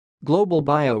Global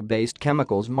Bio-Based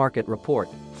Chemicals Market Report,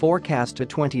 Forecast to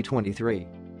 2023.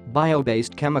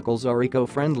 Bio-based chemicals are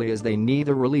eco-friendly as they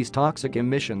neither release toxic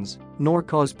emissions nor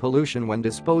cause pollution when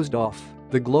disposed of.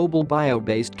 The global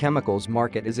bio-based chemicals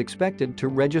market is expected to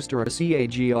register a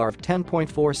CAGR of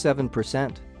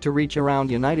 10.47% to reach around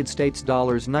United States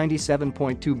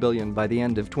 $97.2 billion by the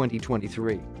end of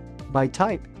 2023. By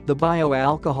type, the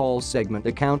bioalcohols segment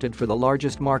accounted for the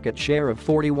largest market share of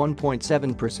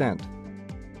 41.7%.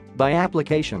 By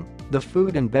application, the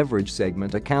food and beverage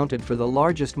segment accounted for the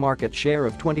largest market share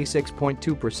of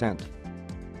 26.2%.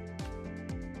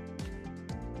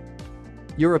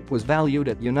 Europe was valued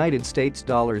at United States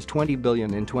 $20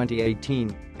 billion in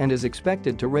 2018 and is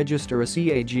expected to register a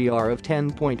CAGR of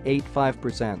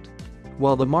 10.85%.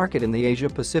 While the market in the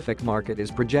Asia-Pacific market is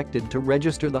projected to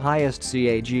register the highest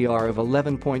CAGR of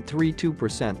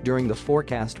 11.32% during the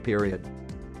forecast period.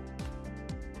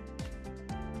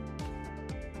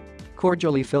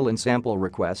 Cordially fill in sample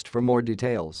request for more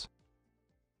details.